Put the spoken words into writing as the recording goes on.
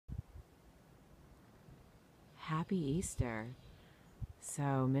Happy Easter.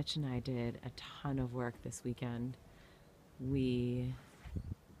 So Mitch and I did a ton of work this weekend. We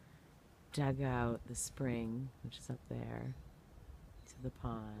dug out the spring, which is up there, to the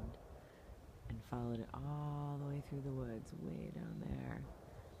pond, and followed it all the way through the woods, way down there,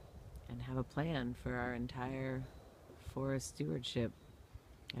 and have a plan for our entire forest stewardship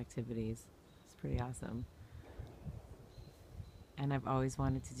activities. It's pretty awesome. And I've always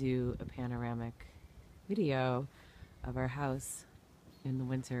wanted to do a panoramic video of our house in the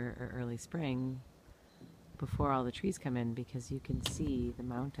winter or early spring before all the trees come in, because you can see the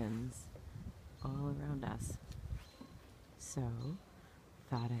mountains all around us. So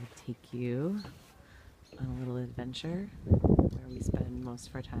thought I'd take you on a little adventure where we spend most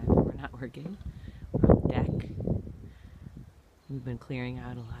of our time when we're not working. We're on the deck. We've been clearing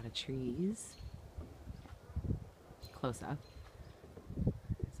out a lot of trees. Close up.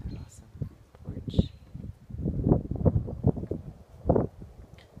 There's our awesome porch.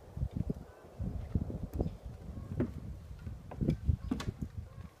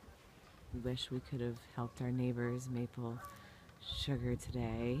 We wish we could have helped our neighbors maple sugar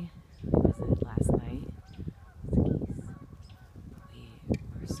today. We visited last night with the geese. We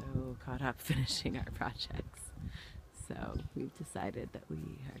were so caught up finishing our projects. So we've decided that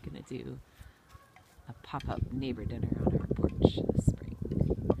we are going to do a pop-up neighbor dinner on our porch this spring to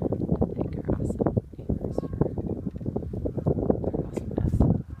thank our awesome neighbors for their awesomeness.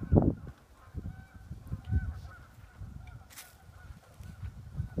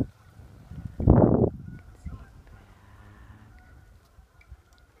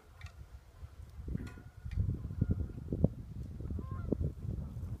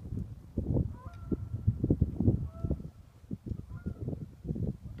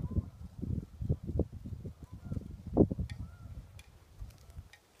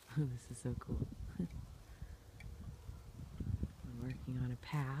 This is so cool. We're working on a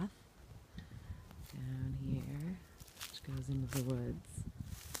path down here which goes into the woods.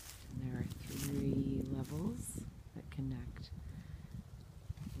 And there are 3 levels that connect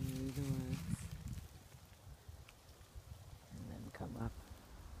through the woods and then come up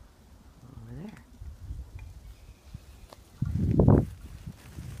over there.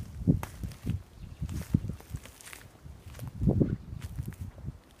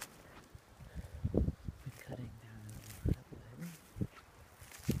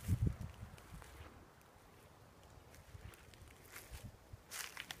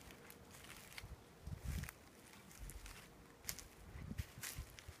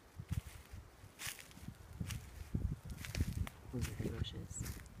 Blueberry bushes.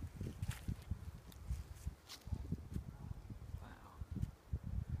 Wow.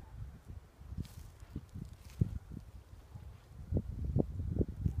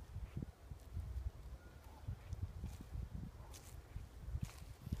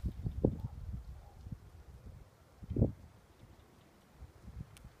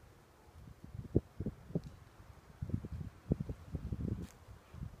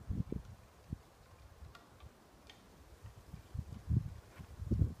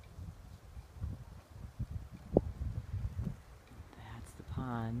 That's the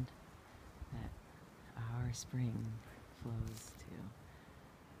pond that our spring flows to,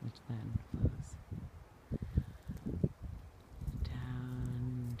 which then flows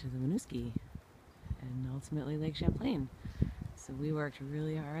down to the Winooski and ultimately Lake Champlain. So we worked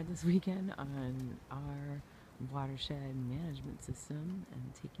really hard this weekend on our watershed management system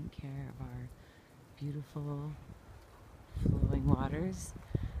and taking care of our beautiful flowing waters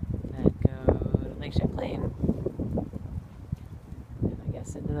that go to Lake Champlain and I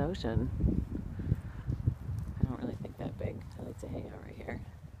guess into the ocean. I don't really think that big. I like to hang out right here,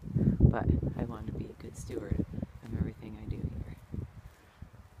 but I want to be a good steward of everything I do here.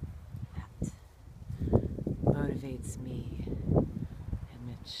 That motivates me and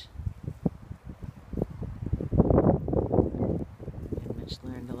Mitch. And Mitch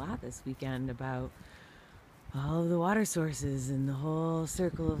learned a lot this weekend about all of the water sources and the whole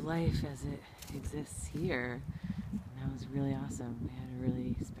circle of life as it exists here. And that was really awesome. We had a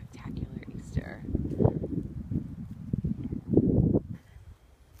really spectacular Easter.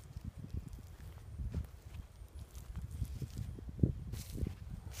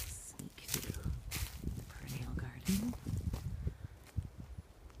 Sneak through the perennial garden.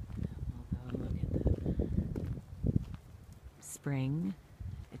 And we'll go look at the spring.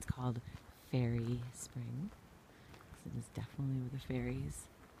 It's called Fairy Spring. It is definitely with the fairies.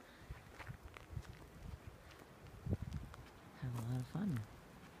 Have a lot of fun.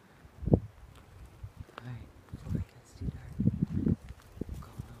 Alright, before it gets too dark, we'll go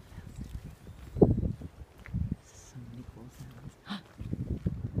a little faster.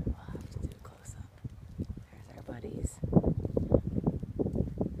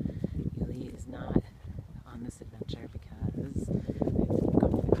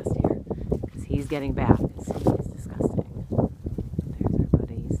 he's getting bathed. He's disgusting. There's our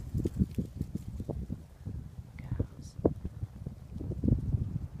buddies. Cows.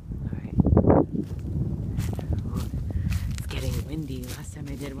 Alright. It's getting windy. Last time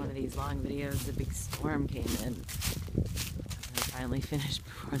I did one of these long videos, a big storm came in. I finally finished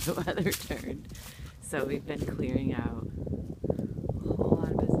before the weather turned. So we've been clearing out a whole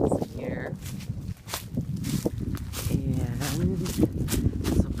lot of business in here. And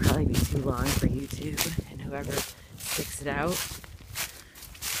this will probably be too long for YouTube and whoever sticks it out.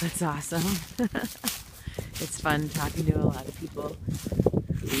 That's awesome. It's fun talking to a lot of people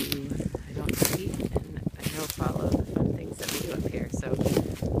who I don't see and I know follow the fun things that we do up here. So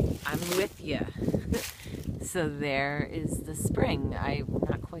I'm with you. So there is the spring. I'm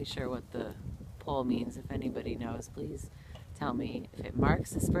not quite sure what the pole means. If anybody knows, please tell me if it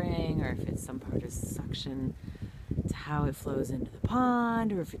marks the spring or if it's some part of suction to how it flows into the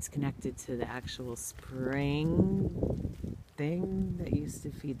pond, or if it's connected to the actual spring thing that used to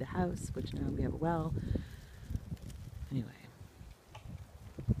feed the house, which now we have a well. Anyway,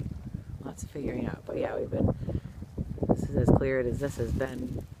 lots of figuring out. But yeah, this is as clear as this has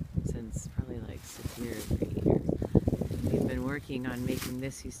been since probably like 6 years or 8 years. And we've been working on making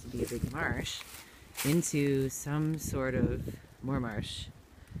this used to be a big marsh into some sort of more marsh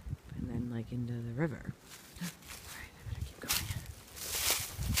and then like into the river.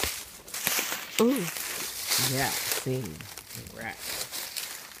 Ooh, yeah, see, right.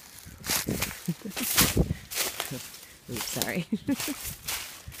 Oops, sorry.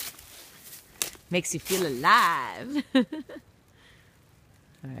 Makes you feel alive.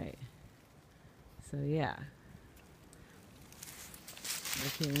 Alright, so yeah.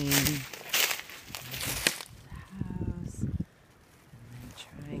 Working the house, and then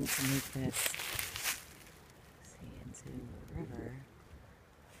trying to make this, see, into the river,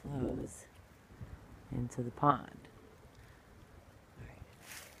 flows into the pond. Right.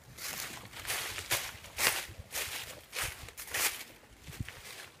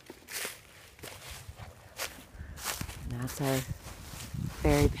 And that's our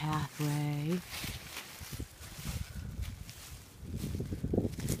fairy pathway.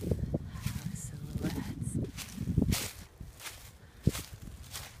 Silhouettes.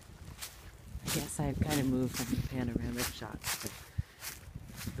 I guess I've kind of moved from the panoramic shots to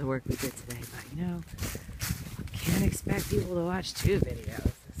the work we did today, but you know, can't expect people to watch 2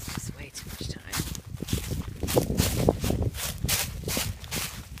 videos. That's just way too much time.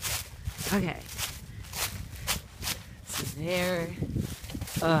 Okay. So there,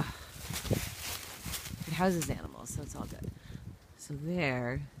 it houses animals, so it's all good. So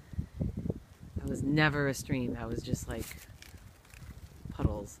there, that was never a stream. That was just like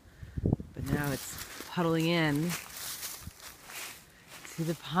puddles. But now it's puddling in to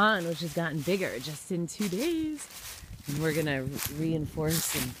the pond, which has gotten bigger just in 2 days. And we're gonna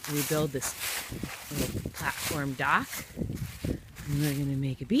reinforce and rebuild this little platform dock. And we're gonna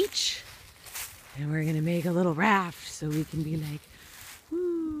make a beach. And we're gonna make a little raft so we can be like,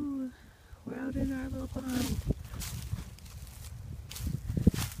 woo, we're out in our little pond.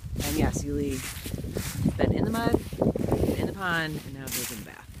 And yes, Yuli's been in the mud, in the pond, and now goes in the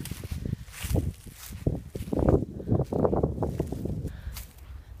bath.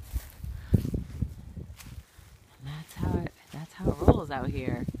 Out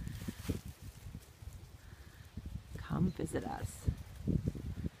here. Come visit us.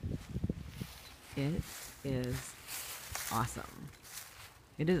 It is awesome.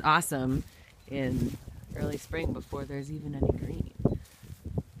 It is awesome in early spring before there's even any green. And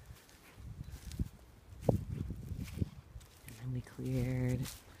then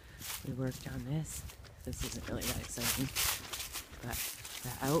we worked on this. This isn't really that exciting, but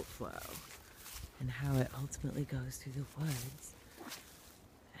the outflow and how it ultimately goes through the woods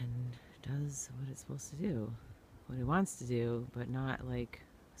and does what it's supposed to do, what it wants to do, but not like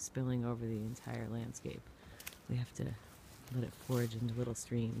spilling over the entire landscape. We have to let it forge into little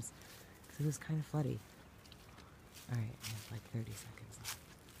streams because it was kind of floody. All right, I have like 30 seconds left.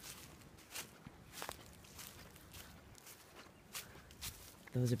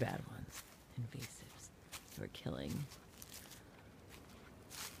 Those are bad ones, invasives. We're killing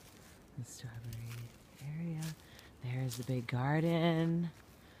the strawberry area. There's the big garden.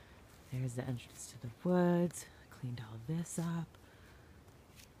 There's the entrance to the woods. I cleaned all this up.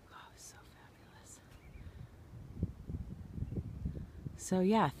 Oh, so fabulous. So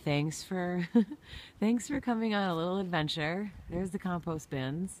yeah, thanks for thanks for coming on a little adventure. There's the compost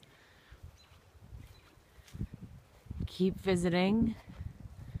bins. Keep visiting,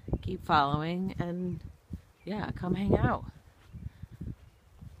 keep following, and yeah, come hang out.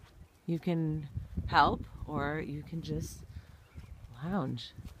 You can help, or you can just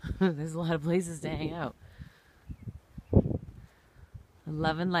lounge. There's a lot of places to hang out.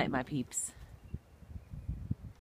 Love and light, my peeps.